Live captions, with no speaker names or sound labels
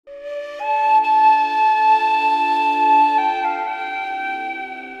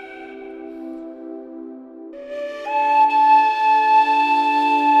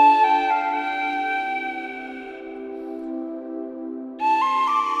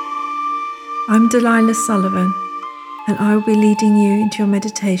I'm Delilah Sullivan, and I will be leading you into your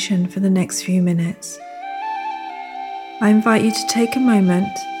meditation for the next few minutes. I invite you to take a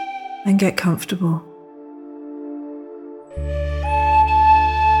moment and get comfortable.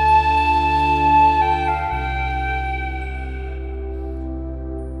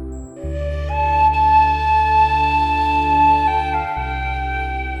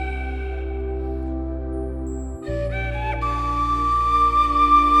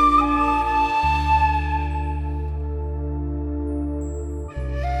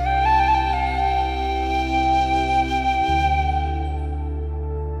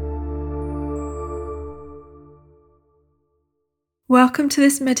 Welcome to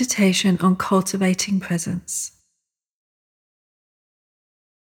this meditation on cultivating presence.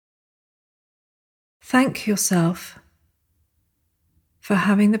 Thank yourself for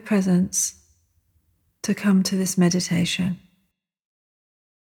having the presence to come to this meditation.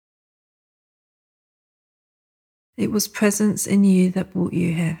 It was presence in you that brought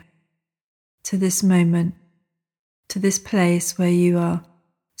you here, to this moment, to this place where you are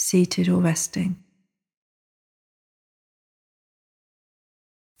seated or resting.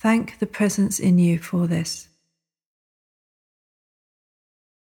 Thank the presence in you for this.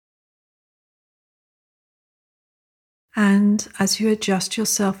 And as you adjust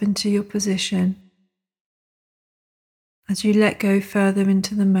yourself into your position, as you let go further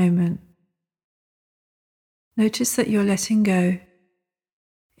into the moment, notice that you're letting go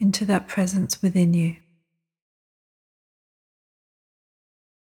into that presence within you.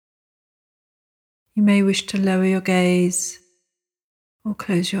 You may wish to lower your gaze or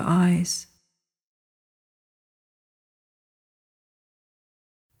close your eyes.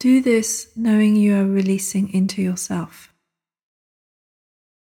 Do this knowing you are releasing into yourself,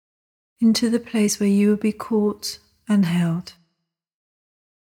 into the place where you will be caught and held.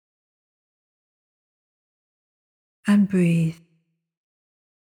 And breathe.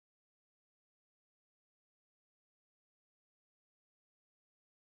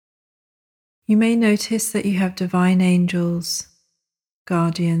 You may notice that you have divine angels,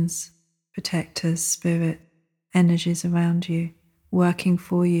 guardians, protectors, spirit, energies around you, working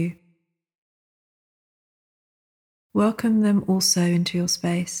for you. Welcome them also into your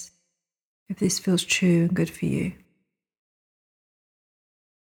space, if this feels true and good for you.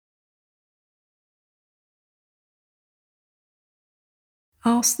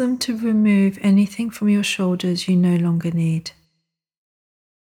 Ask them to remove anything from your shoulders you no longer need.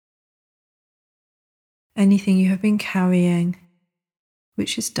 Anything you have been carrying,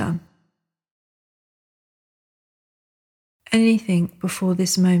 which is done. Anything before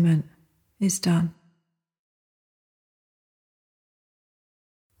this moment is done.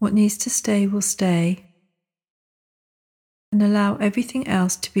 What needs to stay will stay, and allow everything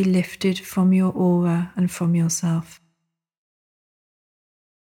else to be lifted from your aura and from yourself.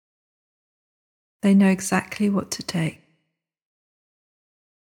 They know exactly what to take.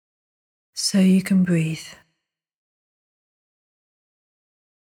 So you can breathe.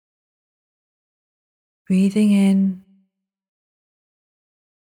 Breathing in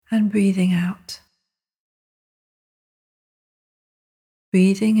and breathing out.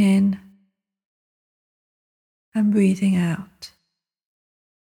 Breathing in and breathing out.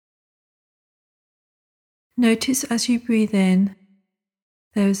 Notice as you breathe in,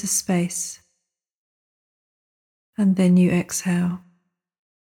 there is a space, and then you exhale.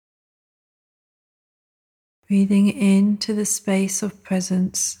 Breathing into the space of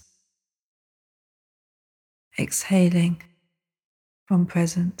presence, exhaling from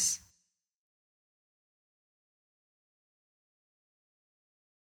presence.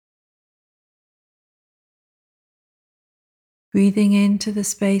 Breathing into the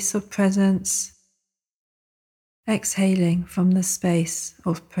space of presence, exhaling from the space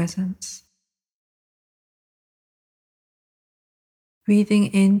of presence.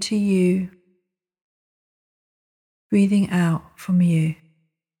 Breathing into you, breathing out from you.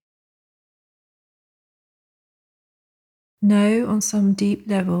 Know on some deep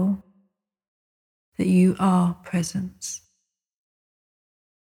level that you are presence.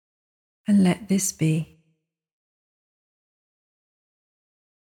 And let this be.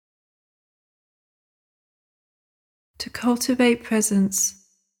 To cultivate presence,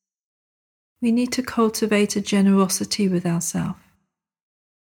 we need to cultivate a generosity with ourselves.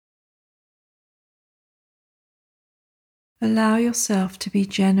 Allow yourself to be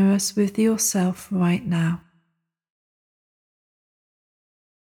generous with yourself right now.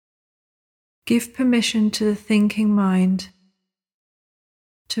 Give permission to the thinking mind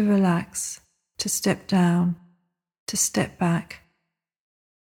to relax, to step down, to step back,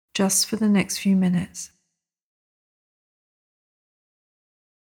 just for the next few minutes.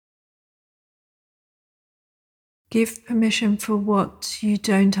 Give permission for what you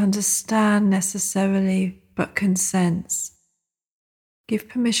don't understand necessarily but can sense. Give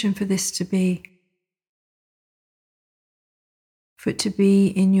permission for this to be, for it to be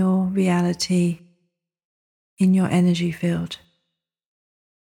in your reality, in your energy field,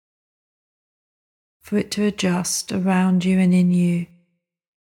 for it to adjust around you and in you.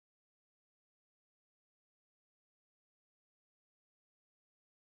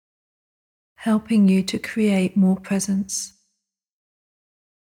 Helping you to create more presence,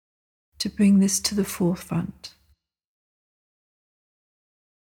 to bring this to the forefront.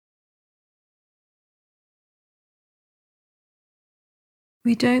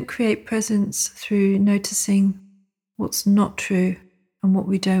 We don't create presence through noticing what's not true and what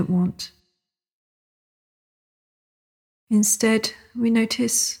we don't want. Instead, we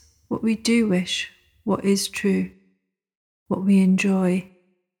notice what we do wish, what is true, what we enjoy,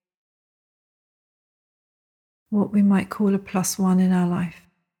 what we might call a +1 in our life.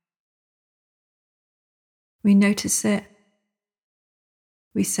 We notice it,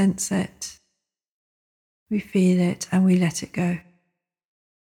 we sense it, we feel it, and we let it go.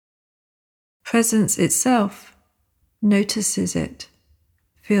 Presence itself notices it,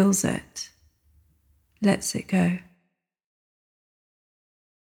 feels it, lets it go.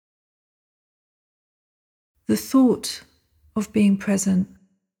 The thought of being present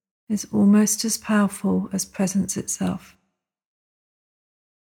is almost as powerful as presence itself.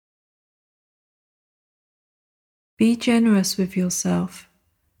 Be generous with yourself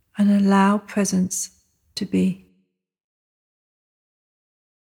and allow presence to be.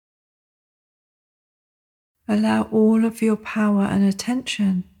 Allow all of your power and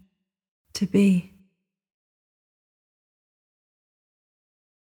attention to be.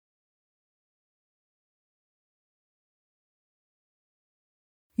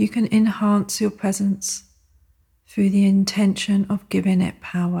 You can enhance your presence through the intention of giving it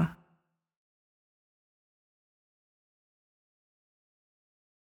power.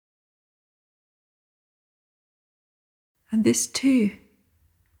 And this too,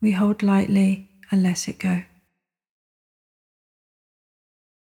 we hold lightly and let it go.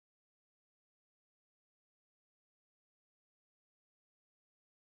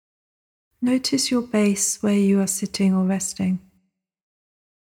 Notice your base where you are sitting or resting.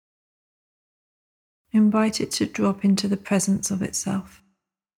 Invite it to drop into the presence of itself.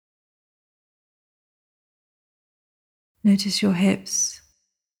 Notice your hips,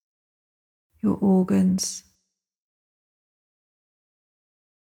 your organs.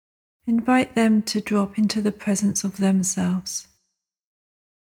 Invite them to drop into the presence of themselves.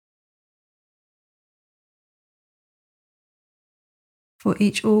 For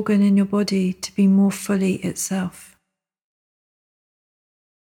each organ in your body to be more fully itself.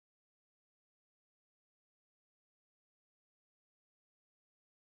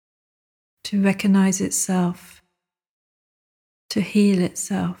 To recognize itself, to heal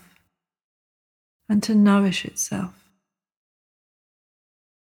itself, and to nourish itself.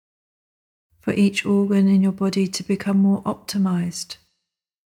 For each organ in your body to become more optimized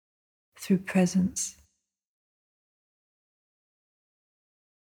through presence.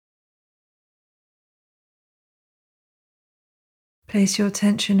 Place your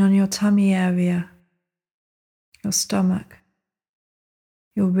attention on your tummy area, your stomach,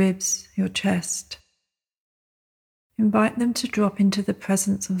 your ribs, your chest. Invite them to drop into the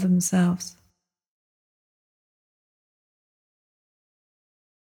presence of themselves.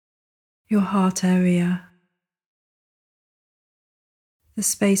 Your heart area, the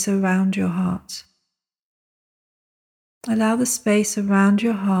space around your heart. Allow the space around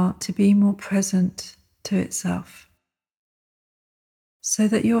your heart to be more present to itself, so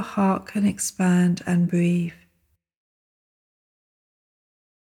that your heart can expand and breathe.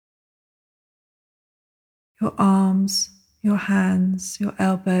 Your arms, your hands, your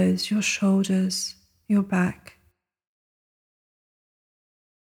elbows, your shoulders, your back.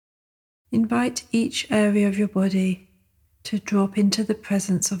 Invite each area of your body to drop into the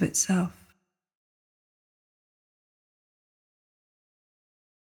presence of itself.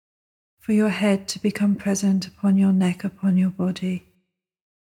 For your head to become present upon your neck, upon your body.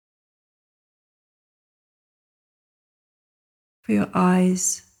 For your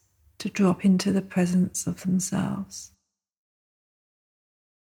eyes to drop into the presence of themselves.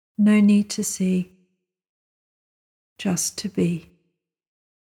 No need to see, just to be.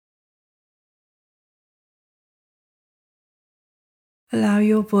 Allow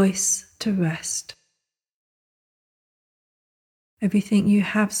your voice to rest. everything you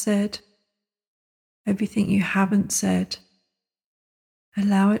have said, everything you haven't said.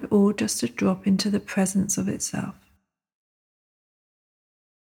 Allow it all just to drop into the presence of itself.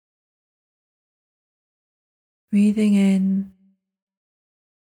 Breathing in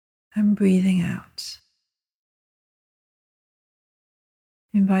and breathing out.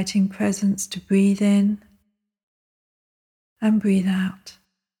 Inviting presence to breathe in and breathe out.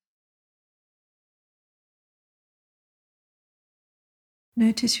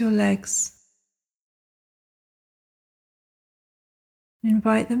 Notice your legs.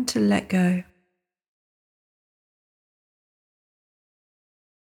 Invite them to let go.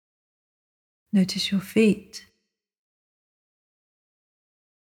 Notice your feet.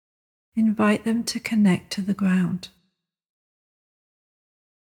 Invite them to connect to the ground.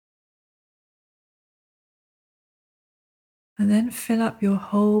 And then fill up your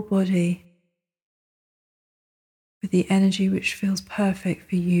whole body with the energy which feels perfect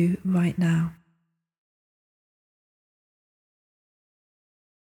for you right now.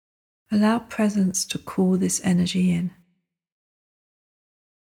 Allow presence to call this energy in.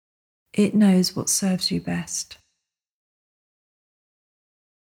 It knows what serves you best.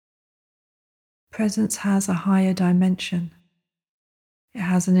 Presence has a higher dimension. It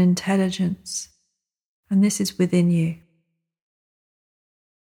has an intelligence, and this is within you.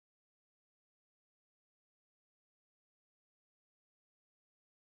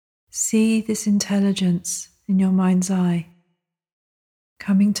 See this intelligence in your mind's eye,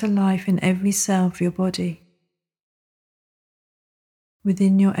 coming to life in every cell of your body.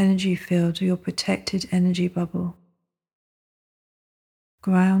 Within your energy field or your protected energy bubble.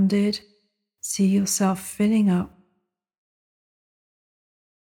 Grounded, see yourself filling up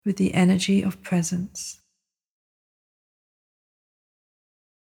with the energy of presence.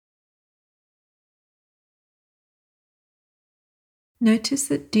 Notice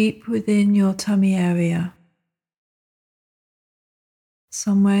that deep within your tummy area,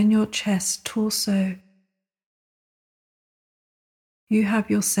 somewhere in your chest, torso, you have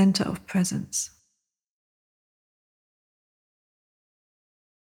your center of presence.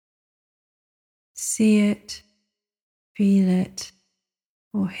 See it, feel it,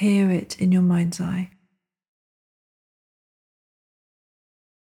 or hear it in your mind's eye.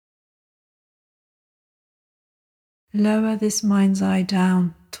 Lower this mind's eye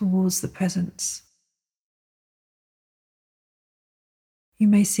down towards the presence. You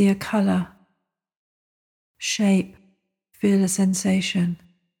may see a color, shape, feel a sensation.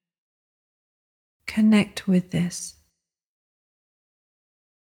 Connect with this.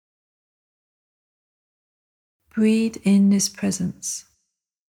 Breathe in this presence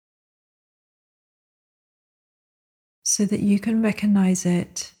so that you can recognize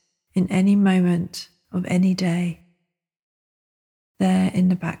it in any moment of any day, there in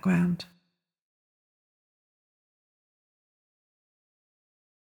the background.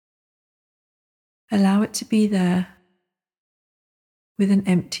 Allow it to be there with an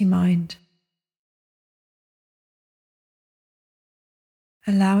empty mind.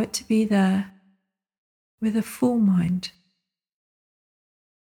 Allow it to be there with a full mind.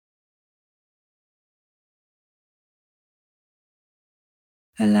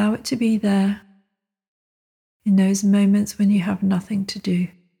 Allow it to be there in those moments when you have nothing to do.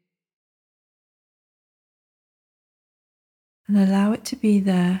 And allow it to be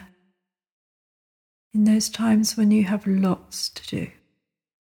there in those times when you have lots to do.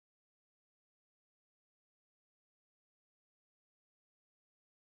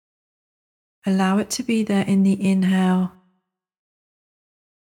 Allow it to be there in the inhale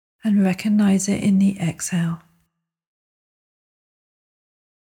and recognize it in the exhale.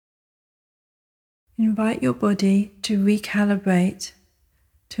 Invite your body to recalibrate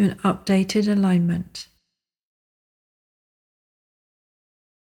to an updated alignment.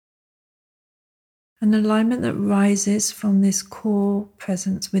 An alignment that rises from this core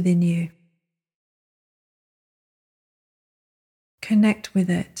presence within you. Connect with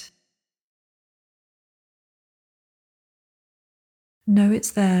it. Know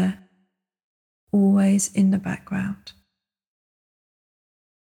it's there, always in the background.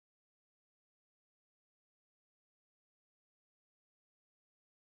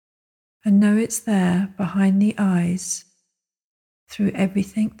 And know it's there behind the eyes, through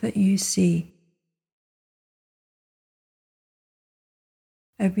everything that you see.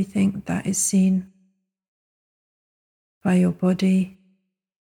 Everything that is seen by your body,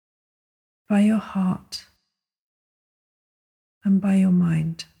 by your heart, and by your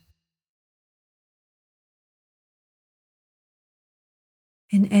mind.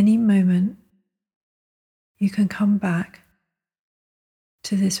 In any moment, you can come back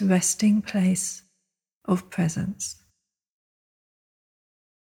to this resting place of presence.